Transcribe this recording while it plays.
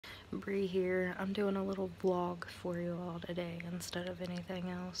Bree here. I'm doing a little vlog for you all today instead of anything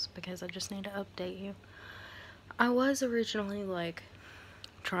else because I just need to update you. I was originally like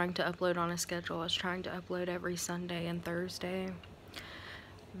trying to upload on a schedule. I was trying to upload every Sunday and Thursday.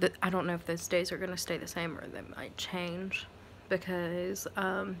 But I don't know if those days are going to stay the same or they might change because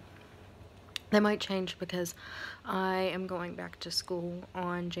I am going back to school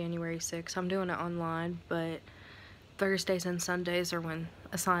on January 6th. I'm doing it online, but Thursdays and Sundays are when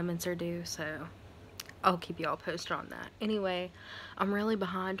assignments are due, so I'll keep y'all posted on that. Anyway, I'm really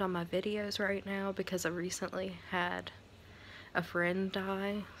behind on my videos right now because I recently had a friend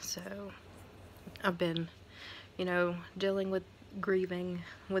die, so I've been, dealing with grieving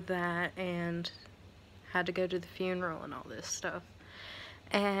with that and had to go to the funeral and all this stuff.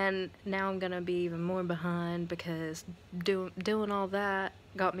 And now I'm gonna be even more behind because doing all that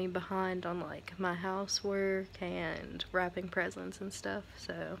got me behind on like my housework and wrapping presents and stuff.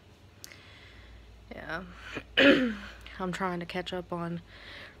 So yeah, I'm trying to catch up on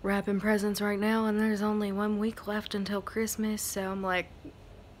wrapping presents right now, and there's only 1 week left until Christmas, so I'm like,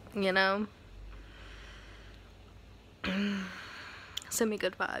 send me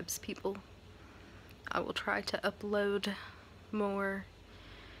good vibes, people. I will try to upload more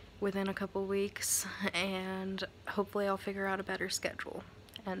within a couple weeks, and hopefully I'll figure out a better schedule,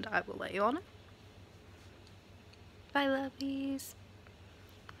 and I will let you all know. Bye, lovies.